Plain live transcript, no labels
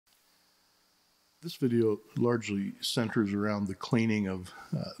This video largely centers around the cleaning of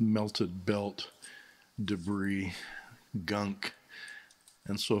melted belt, debris, gunk,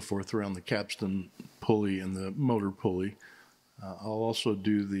 and so forth around the capstan pulley and the motor pulley. I'll also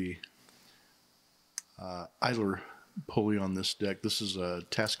do the idler pulley on this deck. This is a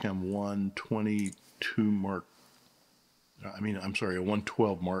Tascam 122 Mark, a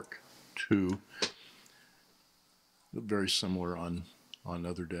 112 Mark II. Very similar on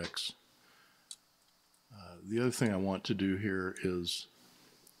other decks. The other thing I want to do here is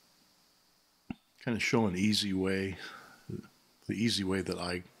kind of show an easy way, the easy way that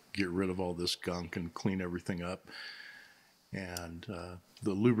I get rid of all this gunk and clean everything up. And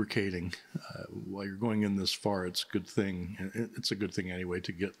the lubricating, while you're going in this far, it's a good thing. It's a good thing anyway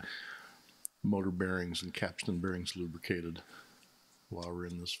to get motor bearings and capstan bearings lubricated while we're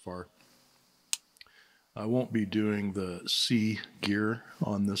in this far. I won't be doing the C gear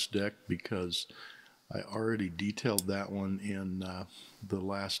on this deck because I already detailed that one in the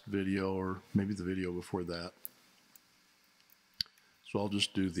last video, or maybe the video before that. So I'll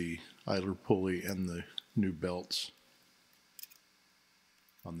just do the idler pulley and the new belts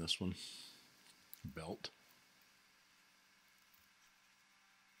on this one. Belt.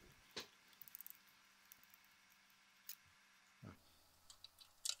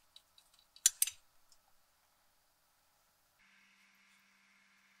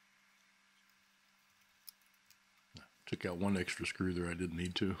 Took out one extra screw there I didn't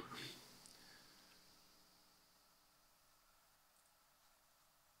need to.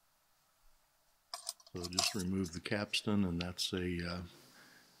 So just remove the capstan, and that's a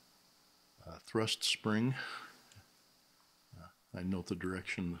thrust spring. I note the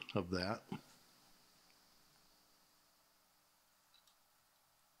direction of that.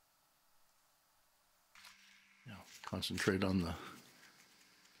 Now concentrate on the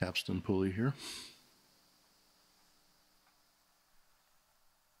capstan pulley here.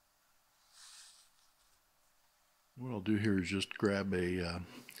 What I'll do here is just grab a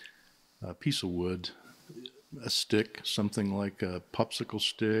piece of wood, a stick, something like a popsicle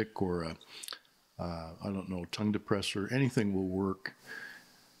stick or a, I don't know, tongue depressor, anything will work.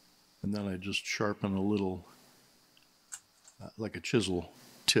 And then I just sharpen a little, like a chisel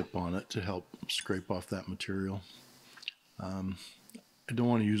tip on it to help scrape off that material. I don't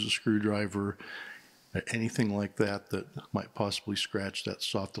want to use a screwdriver, anything like that that might possibly scratch that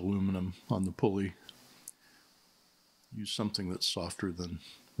soft aluminum on the pulley. Use something that's softer than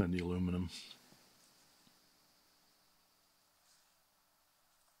the aluminum.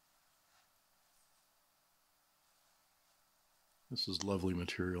 This is lovely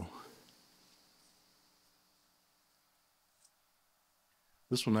material.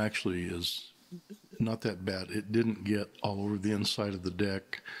 This one actually is not that bad. It didn't get all over the inside of the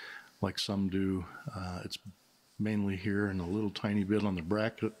deck like some do. It's mainly here and a little tiny bit on the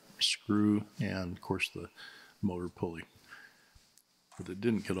bracket screw and of course the motor pulley. But it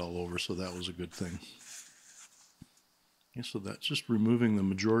didn't get all over, so that was a good thing. Okay, so that's just removing the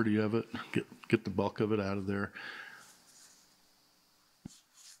majority of it, get the bulk of it out of there.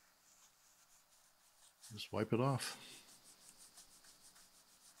 Just wipe it off.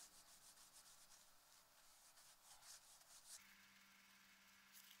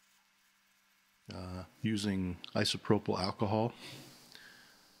 Using isopropyl alcohol.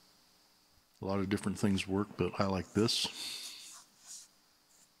 A lot of different things work, but I like this.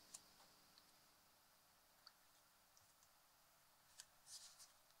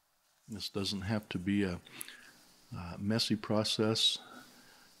 This doesn't have to be a messy process.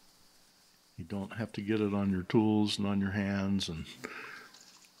 You don't have to get it on your tools and on your hands and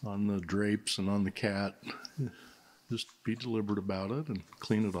on the drapes and on the cat. Just be deliberate about it and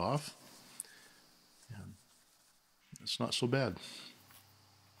clean it off. And it's not so bad.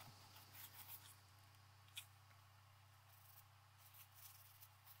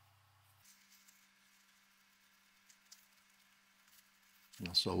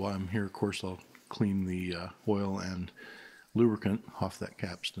 So while I'm here, of course, I'll clean the oil and lubricant off that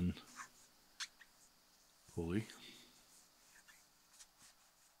capstan pulley.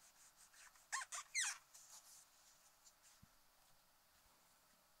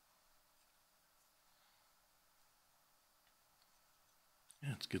 Yeah,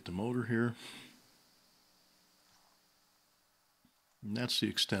 let's get the motor here. And that's the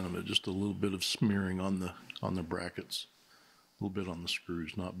extent of it, just a little bit of smearing on the brackets. A little bit on the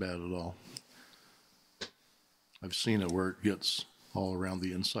screws, not bad at all. I've seen it where it gets all around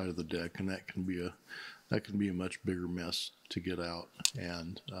the inside of the deck, and that can be a much bigger mess to get out.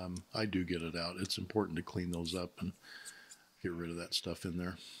 And I do get it out. It's important to clean those up and get rid of that stuff in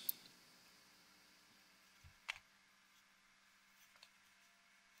there.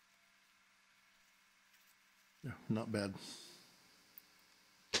 Yeah, not bad.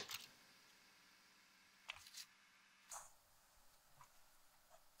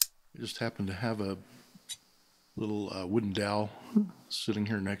 I just happen to have a little wooden dowel sitting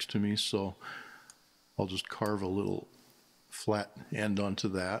here next to me, so I'll just carve a little flat end onto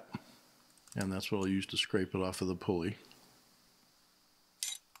that, and that's what I'll use to scrape it off of the pulley.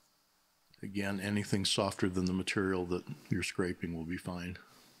 Again, anything softer than the material that you're scraping will be fine.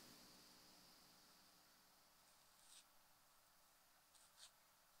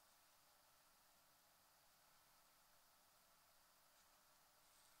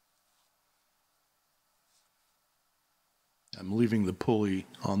 I'm leaving the pulley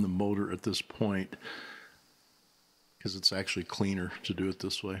on the motor at this point because it's actually cleaner to do it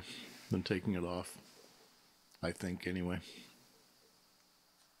this way than taking it off, I think, anyway.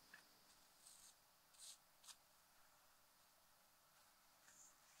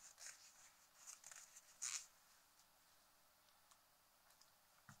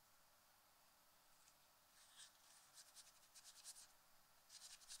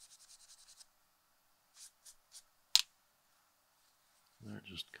 There, it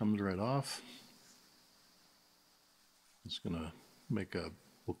just comes right off. Just gonna make a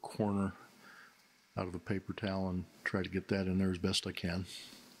little corner out of the paper towel and try to get that in there as best I can.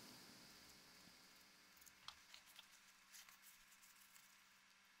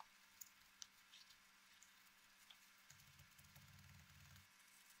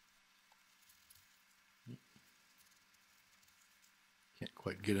 Can't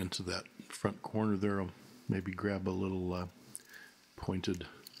quite get into that front corner there. I'll maybe grab a little pointed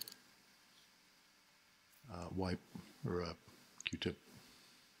wipe or a Q-tip,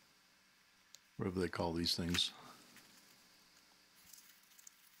 whatever they call these things.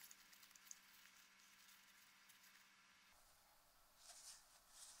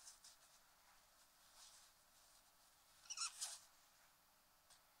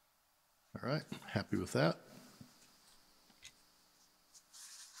 All right, happy with that.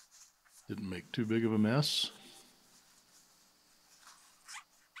 Didn't make too big of a mess.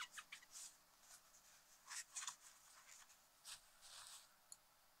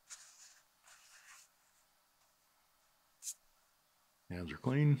 Hands are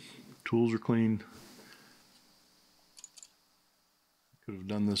clean, tools are clean. Could have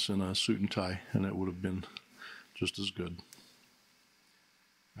done this in a suit and tie and it would have been just as good.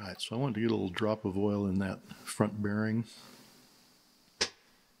 All right, so I want to get a little drop of oil in that front bearing.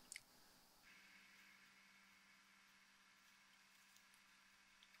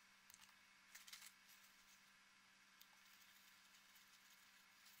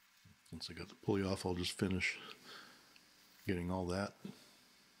 Once I got the pulley off, I'll just finish getting all that.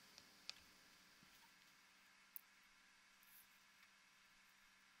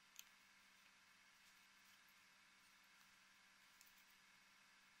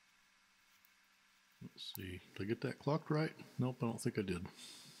 Let's see, did I get that clocked right? Nope, I don't think I did.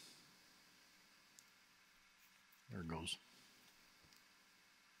 There it goes.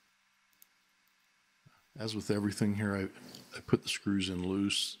 As with everything here, I put the screws in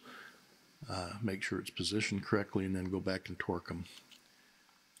loose, make sure it's positioned correctly, and then go back and torque them.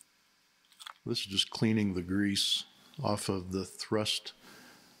 This is just cleaning the grease off of the thrust.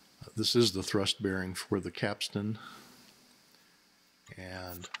 This is the thrust bearing for the capstan,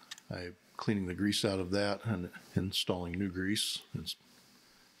 and I'm cleaning the grease out of that and installing new grease and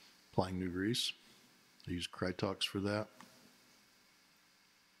applying new grease. I use Krytox for that.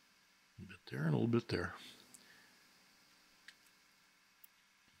 A bit there and a little bit there.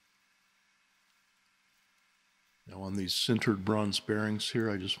 Now on these sintered bronze bearings here,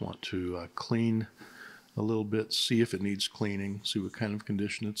 I just want to clean a little bit, see if it needs cleaning, see what kind of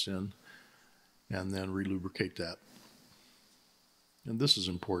condition it's in, and then relubricate that. And this is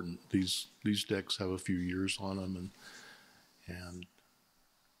important. These decks have a few years on them, and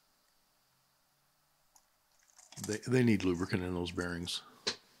they need lubricant in those bearings.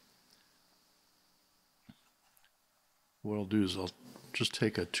 What I'll do is I'll just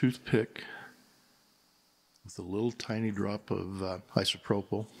take a toothpick with a little tiny drop of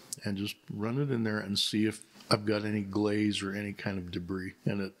isopropyl and just run it in there and see if I've got any glaze or any kind of debris.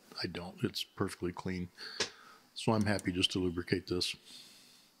 And I don't. It's perfectly clean. So I'm happy just to lubricate this.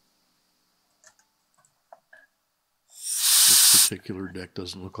 This particular deck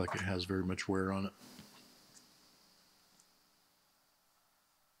doesn't look like it has very much wear on it.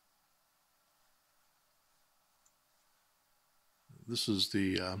 This is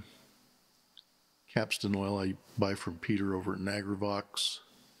the capstan oil I buy from Peter over at Nagravox.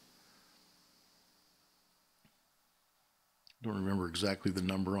 Don't remember exactly the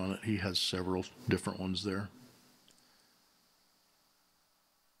number on it. He has several different ones there.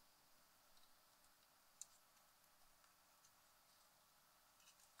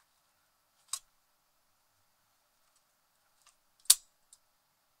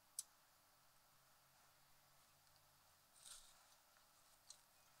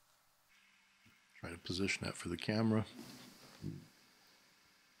 try to position that for the camera.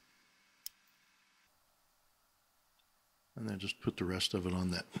 And then just put the rest of it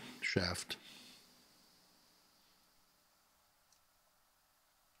on that shaft.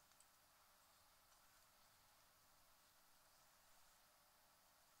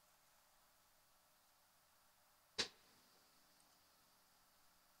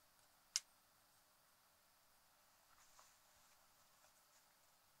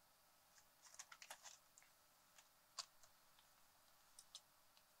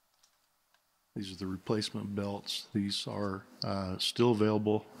 These are the replacement belts. These are still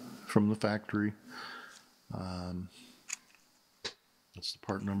available from the factory. That's the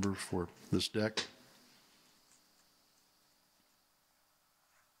part number for this deck.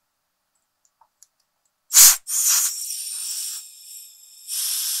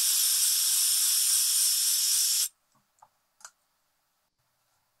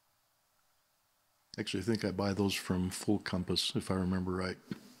 Actually, I think I buy those from Full Compass, if I remember right.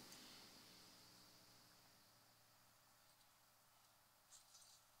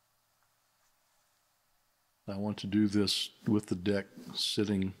 I want to do this with the deck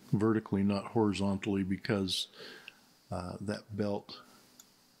sitting vertically, not horizontally, because that belt,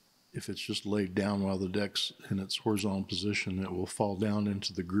 if it's just laid down while the deck's in its horizontal position, it will fall down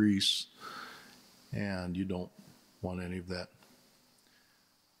into the grease, and you don't want any of that.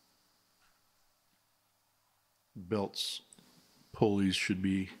 Belts, pulleys should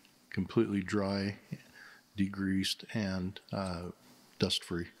be completely dry, degreased, and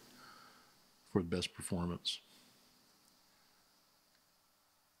dust-free for the best performance.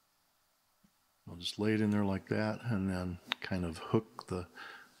 I'll just lay it in there like that, and then kind of hook the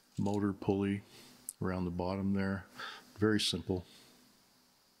motor pulley around the bottom there. Very simple.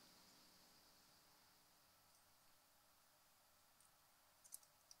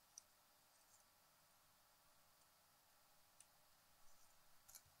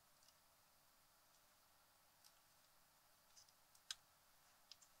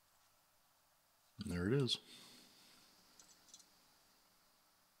 And there it is.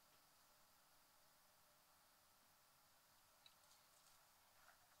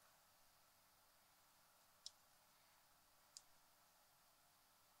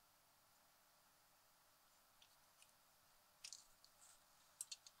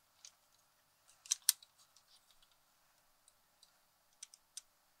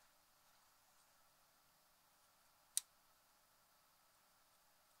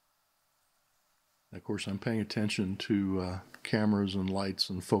 Of course, I'm paying attention to cameras and lights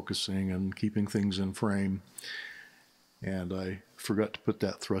and focusing and keeping things in frame. And I forgot to put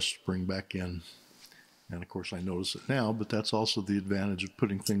that thrust spring back in. And of course, I notice it now, but that's also the advantage of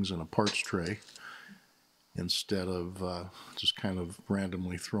putting things in a parts tray instead of just kind of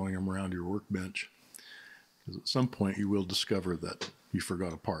randomly throwing them around your workbench. Because at some point, you will discover that you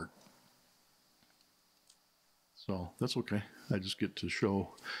forgot a part. So that's okay. I just get to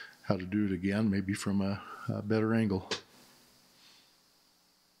show how to do it again, maybe from a better angle.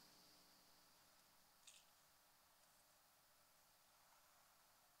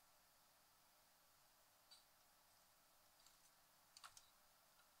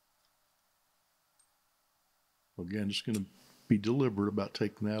 Again, just going to be deliberate about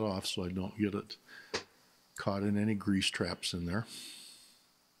taking that off so I don't get it caught in any grease traps in there.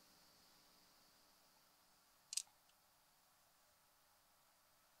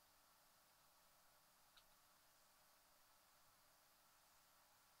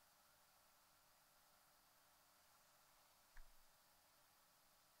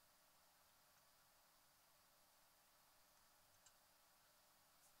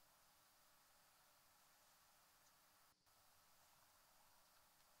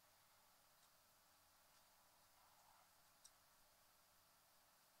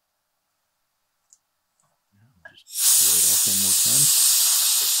 Just lay it off one more time.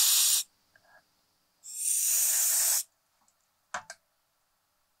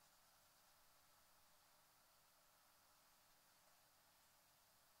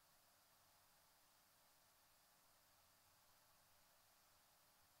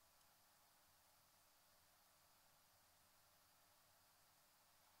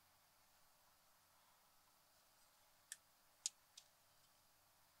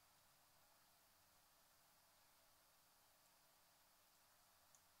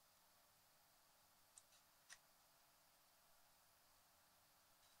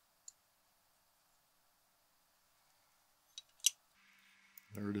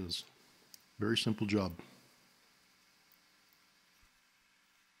 There it is. Very simple job.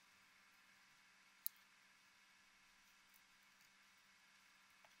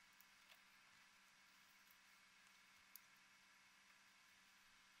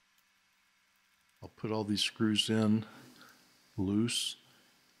 put all these screws in loose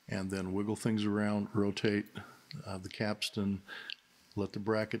and then wiggle things around, rotate the capstan, let the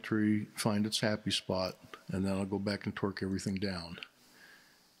bracketry find its happy spot, and then I'll go back and torque everything down.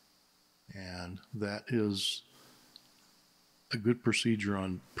 And that is a good procedure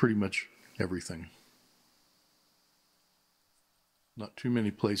on pretty much everything. Not too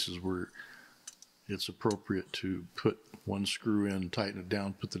many places where it's appropriate to put one screw in, tighten it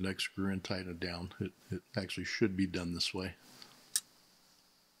down, put the next screw in, tighten it down. It actually should be done this way.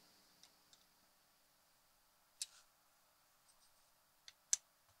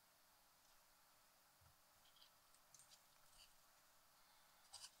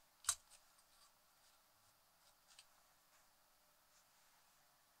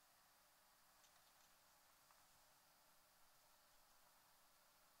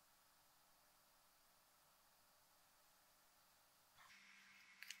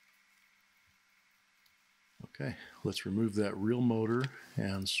 Okay, let's remove that real motor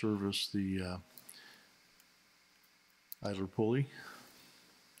and service the idler pulley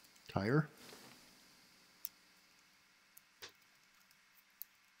tire.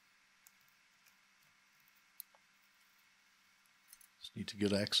 Just need to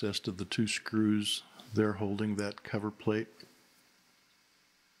get access to the two screws there holding that cover plate.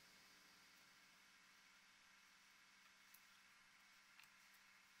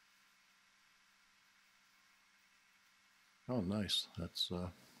 Oh, nice. That's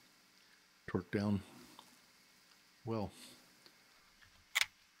torqued down well.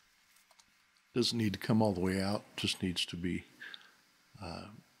 Doesn't need to come all the way out, just needs to be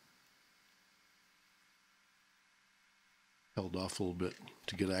held off a little bit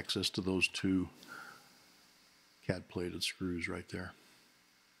to get access to those two CAD plated screws right there.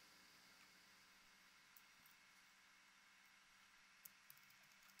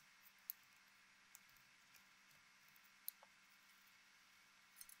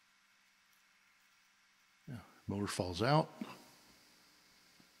 Yeah, motor falls out.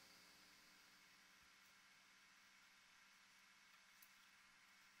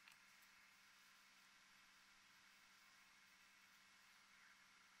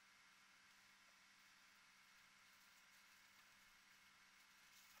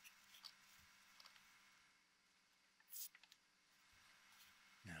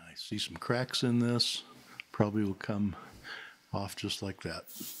 I see some cracks in this, probably will come off just like that.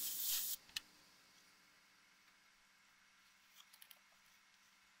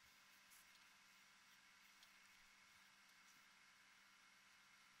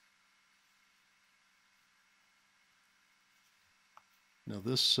 Now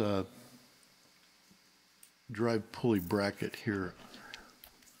this drive pulley bracket here,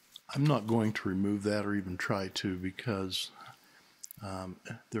 I'm not going to remove that or even try to, because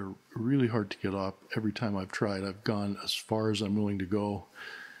they're really hard to get off. Every time I've tried, I've gone as far as I'm willing to go,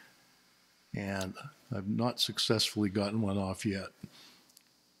 and I've not successfully gotten one off yet.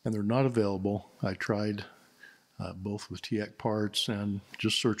 And they're not available. I tried both with TX parts and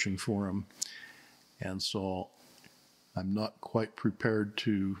just searching for them, and so I'm not quite prepared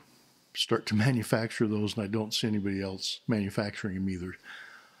to start to manufacture those, and I don't see anybody else manufacturing them either.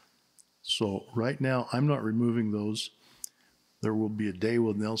 So right now I'm not removing those. There will be a day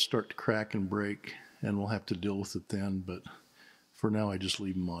when they'll start to crack and break, and we'll have to deal with it then, but for now I just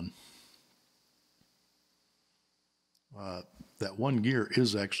leave them on. That one gear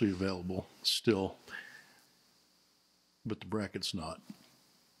is actually available still, but the bracket's not.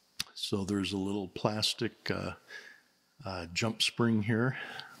 So there's a little plastic jump spring here,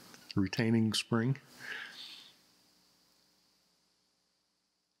 retaining spring,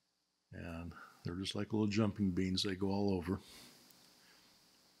 and they're just like little jumping beans. They go all over.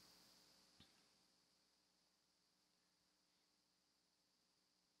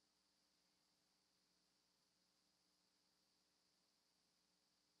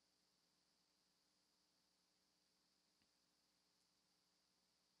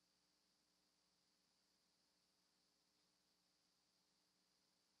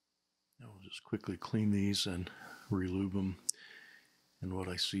 I'll just quickly clean these and relube them. And what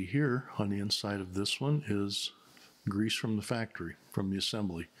I see here on the inside of this one is grease from the factory, from the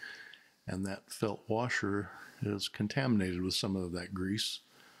assembly. And that felt washer is contaminated with some of that grease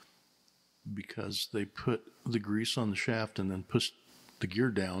because they put the grease on the shaft and then pushed the gear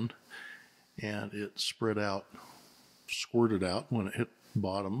down, and it spread out, squirted out when it hit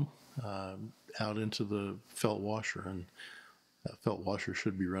bottom, out into the felt washer, and that felt washer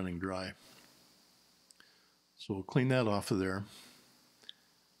should be running dry. So we'll clean that off of there.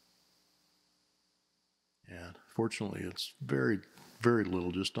 And fortunately it's very, very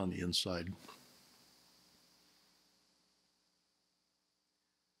little just on the inside.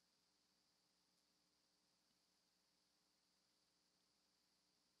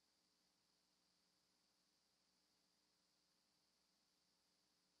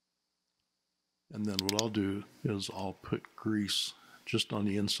 And then what I'll do is I'll put grease just on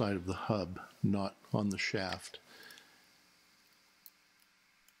the inside of the hub, not on the shaft.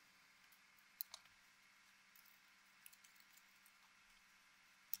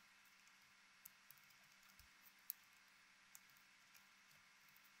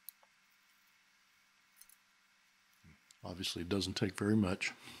 Obviously, it doesn't take very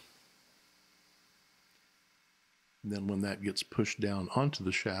much. And then when that gets pushed down onto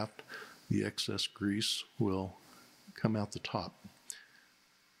the shaft, the excess grease will come out the top,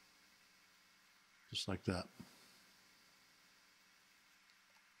 just like that.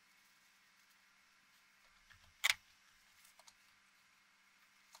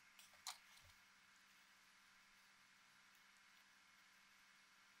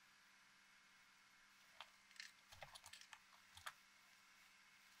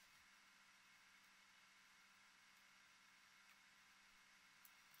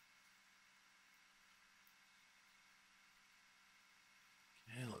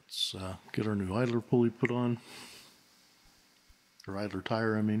 Let's get our new idler pulley put on, or idler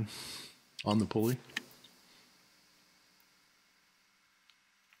tire, I mean, on the pulley.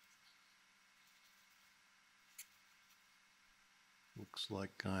 Looks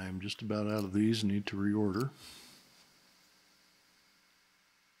like I'm just about out of these, need to reorder.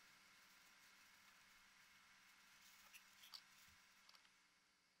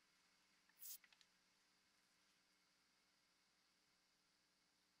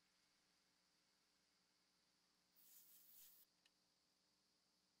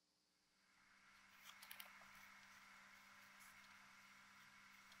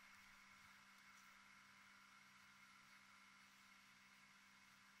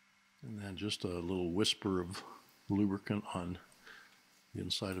 And then just a little whisper of lubricant on the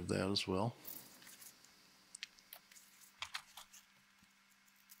inside of that as well.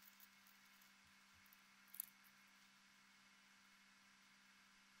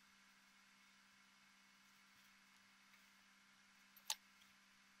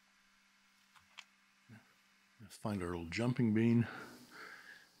 Find our little jumping bean,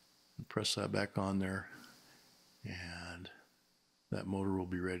 and press that back on there, and that motor will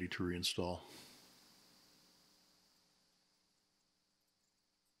be ready to reinstall.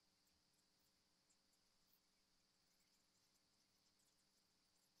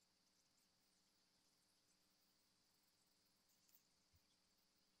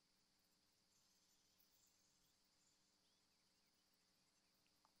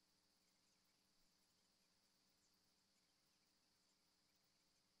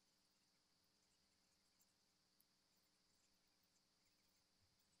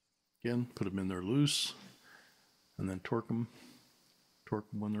 Again, put them in there loose, and then torque them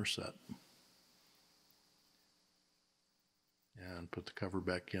when they're set. And put the cover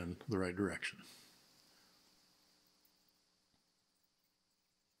back in the right direction.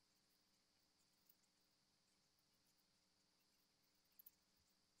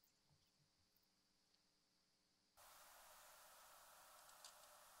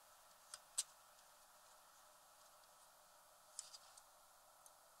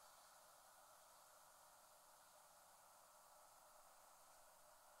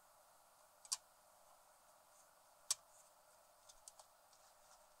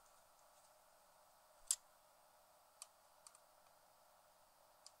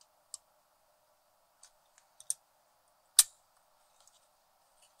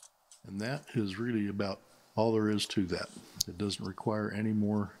 And that is really about all there is to that. It doesn't require any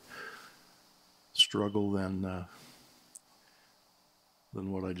more struggle than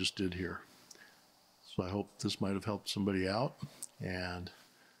what I just did here. So I hope this might have helped somebody out, and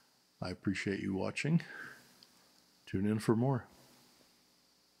I appreciate you watching. Tune in for more.